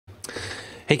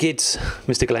Hey kids,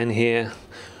 Mr. Glenn here.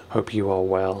 Hope you are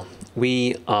well.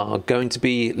 We are going to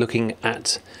be looking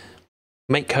at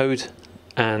MakeCode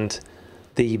and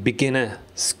the beginner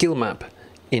skill map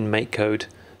in MakeCode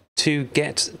to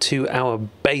get to our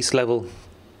base level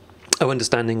of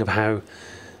understanding of how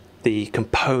the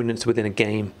components within a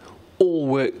game all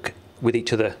work with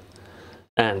each other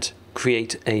and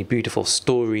create a beautiful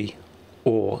story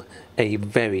or a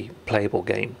very playable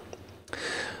game.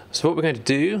 So what we're going to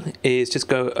do is just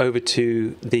go over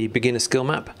to the beginner skill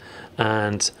map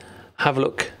and have a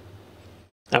look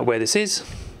at where this is,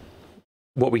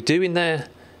 what we do in there,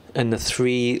 and the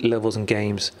 3 levels and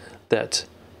games that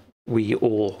we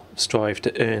all strive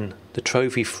to earn the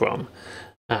trophy from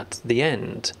at the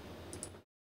end.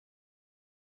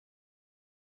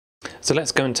 So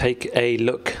let's go and take a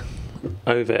look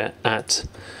over at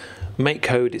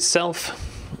MakeCode itself.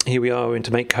 Here we are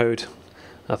into MakeCode.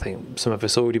 I think some of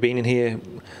us already been in here.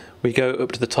 We go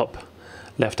up to the top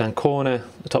left-hand corner,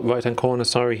 the top right-hand corner,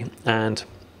 sorry, and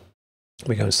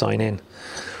we go and sign in.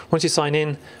 Once you sign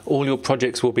in, all your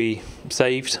projects will be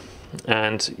saved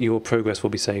and your progress will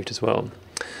be saved as well.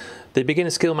 The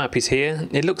beginner skill map is here.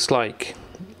 It looks like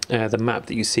the map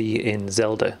that you see in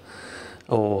Zelda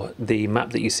or the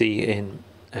map that you see in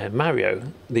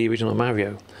Mario, the original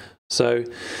Mario. So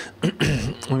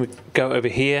when we go over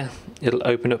here, it'll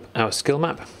open up our skill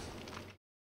map.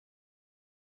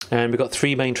 And we've got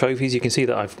 3 main trophies. You can see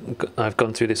that I've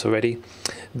gone through this already.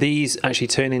 These actually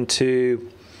turn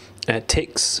into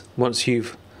ticks once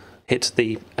you've hit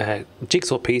the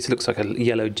jigsaw piece. It looks like a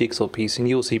yellow jigsaw piece, and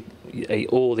you'll see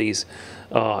all these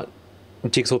are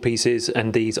jigsaw pieces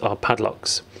and these are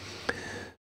padlocks.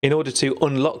 In order to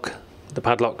unlock the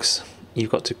padlocks,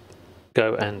 you've got to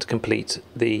go and complete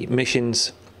the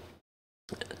missions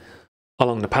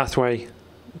along the pathway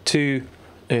to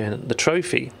earn the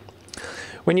trophy.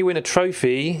 When you win a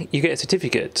trophy, you get a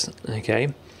certificate,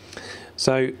 okay?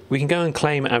 So we can go and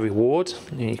claim our reward.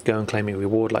 You can go and claim your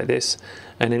reward like this,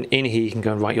 and then in here you can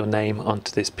go and write your name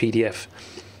onto this PDF,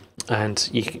 and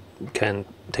you can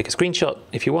take a screenshot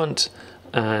if you want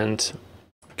and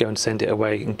go and send it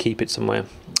away and keep it somewhere,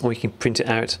 or you can print it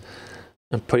out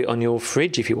and put it on your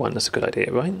fridge if you want. That's a good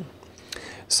idea, right?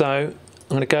 So I'm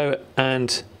going to go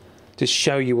and just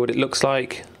show you what it looks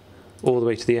like all the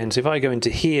way to the end. So if I go into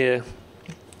here,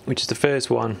 which is the first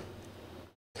one,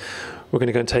 we're going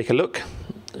to go and take a look,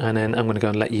 and then I'm going to go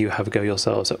and let you have a go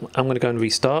yourselves. So I'm going to go and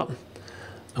restart.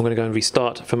 I'm going to go and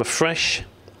restart from afresh,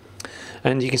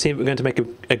 and you can see we're going to make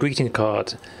a greeting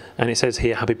card, and it says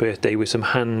here happy birthday with some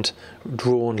hand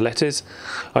drawn letters.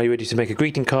 Are you ready to make a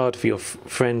greeting card for your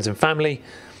friends and family?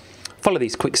 Follow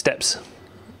these quick steps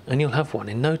and you'll have one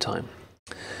in no time.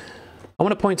 I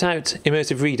want to point out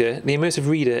Immersive Reader. The Immersive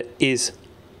Reader is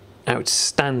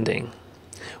outstanding.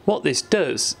 What this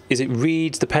does is it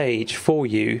reads the page for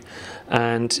you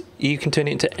and you can turn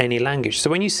it into any language. So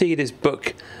when you see this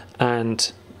book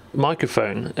and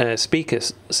microphone speaker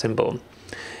symbol,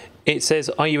 it says,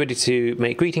 are you ready to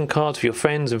make greeting cards for your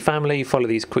friends and family? Follow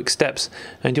these quick steps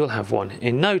and you'll have one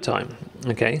in no time.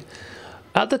 Okay.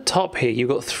 At the top here, you've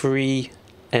got 3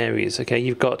 areas. Okay.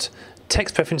 You've got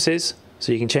text preferences.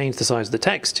 So you can change the size of the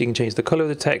text. You can change the color of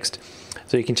the text.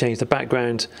 So you can change the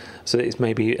background so that it's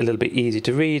maybe a little bit easier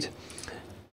to read.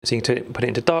 So you can put it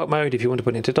into dark mode if you want to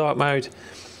put it into dark mode.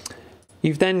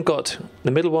 You've then got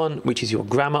the middle one, which is your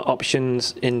grammar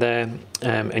options in there,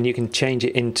 and you can change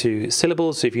it into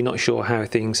syllables. So if you're not sure how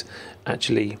things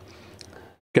actually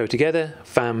go together,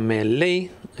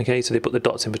 family, okay, so they put the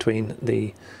dots in between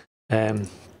the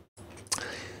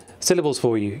syllables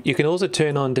for you. You can also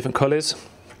turn on different colors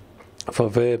for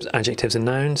verbs, adjectives, and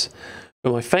nouns.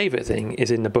 But my favorite thing is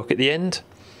in the book at the end,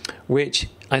 which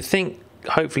I think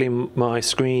hopefully my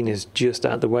screen is just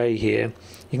out the way here.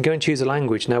 You can go and choose a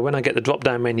language. Now when I get the drop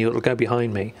down menu, it'll go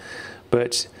behind me,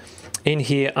 but in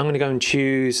here I'm going to go and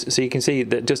choose. So you can see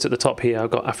that just at the top here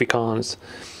I've got Afrikaans,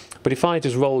 but if I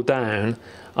just roll down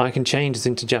I can change this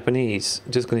into Japanese.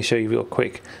 I'm just going to show you real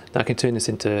quick that I can turn this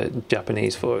into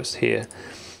Japanese for us here,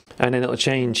 and then it'll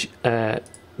change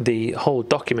the whole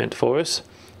document for us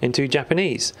into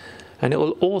Japanese, and it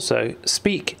will also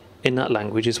speak in that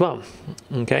language as well.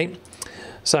 Okay,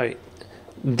 so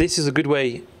this is a good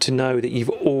way to know that you've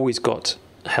always got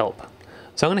help.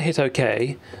 So I'm going to hit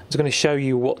OK. I'm just going to show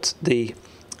you what the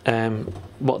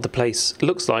place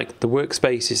looks like. The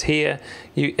workspace is here.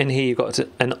 In here you've got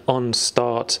an on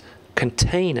start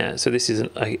container. So this is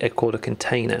called a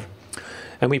container,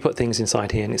 and we put things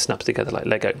inside here and it snaps together like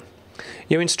Lego.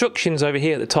 Your instructions over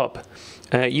here at the top,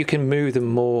 you can move them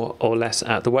more or less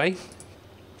out the way.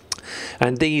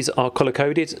 And these are color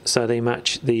coded, so they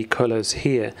match the colors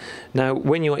here. Now,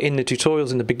 when you're in the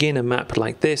tutorials in the beginner map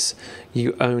like this,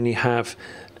 you only have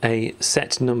a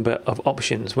set number of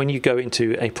options. When you go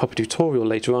into a proper tutorial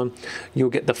later on,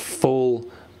 you'll get the full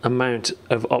amount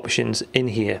of options in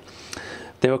here.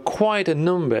 There are quite a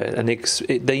number, and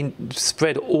they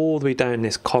spread all the way down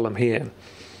this column here.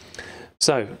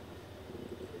 So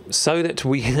that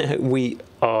we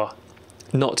are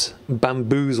not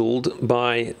bamboozled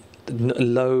by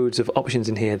loads of options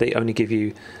in here, they only give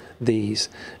you these.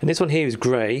 And this one here is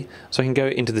grey, so I can go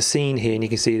into the scene here and you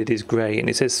can see that it is grey, and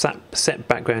it says set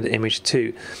background image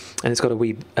 2, and it's got a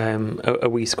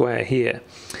wee square here.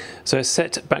 So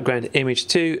set background image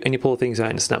 2, and you pull things out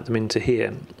and snap them into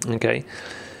here. Okay,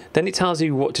 then it tells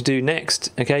you what to do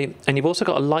next. Okay, and you've also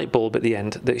got a light bulb at the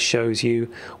end that shows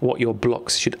you what your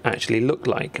blocks should actually look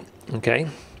like. Okay,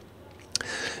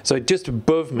 so just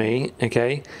above me,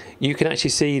 okay, you can actually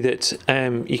see that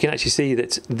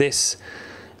this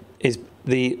is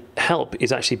the help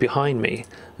is actually behind me.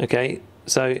 Okay,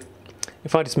 so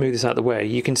if I just move this out of the way,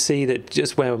 you can see that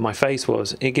just where my face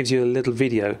was, it gives you a little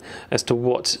video as to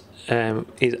what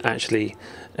is actually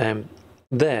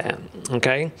there.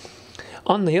 Okay,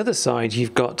 on the other side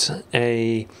you've got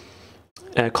a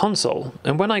console,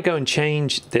 and when I go and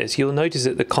change this, you'll notice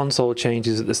that the console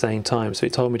changes at the same time. So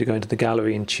it told me to go into the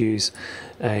gallery and choose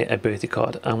a birthday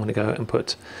card. I'm going to go and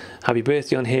put happy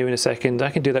birthday on here in a second. I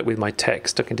can do that with my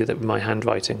text, I can do that with my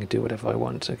handwriting, I can do whatever I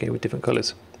want, okay, with different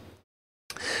colors.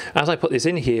 As I put this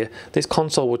in here, this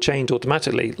console will change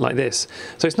automatically like this.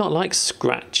 So it's not like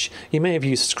Scratch. You may have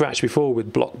used Scratch before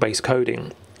with block-based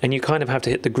coding, and you kind of have to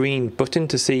hit the green button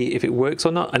to see if it works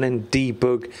or not, and then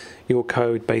debug your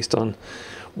code based on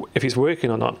if it's working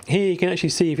or not. Here you can actually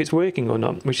see if it's working or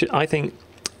not, which I think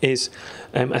is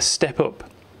a step up.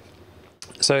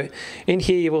 So in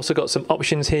here you've also got some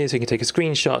options here, so you can take a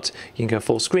screenshot, you can go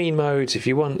full screen mode if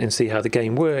you want and see how the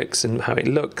game works and how it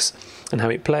looks and how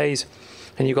it plays.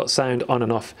 And you've got sound on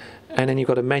and off, and then you've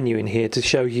got a menu in here to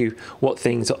show you what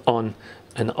things are on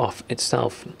and off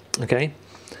itself. Okay,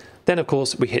 then of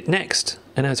course we hit next,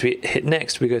 and as we hit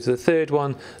next we go to the third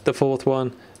one, the fourth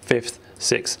one, fifth,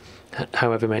 sixth,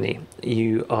 however many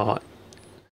you are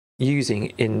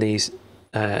using in these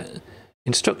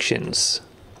instructions,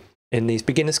 in these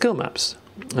beginner skill maps.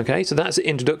 Okay, so that's the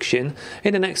introduction.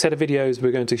 In the next set of videos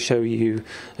we're going to show you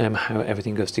how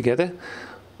everything goes together.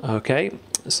 Okay,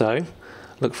 so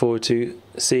look forward to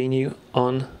seeing you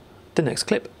on the next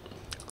clip.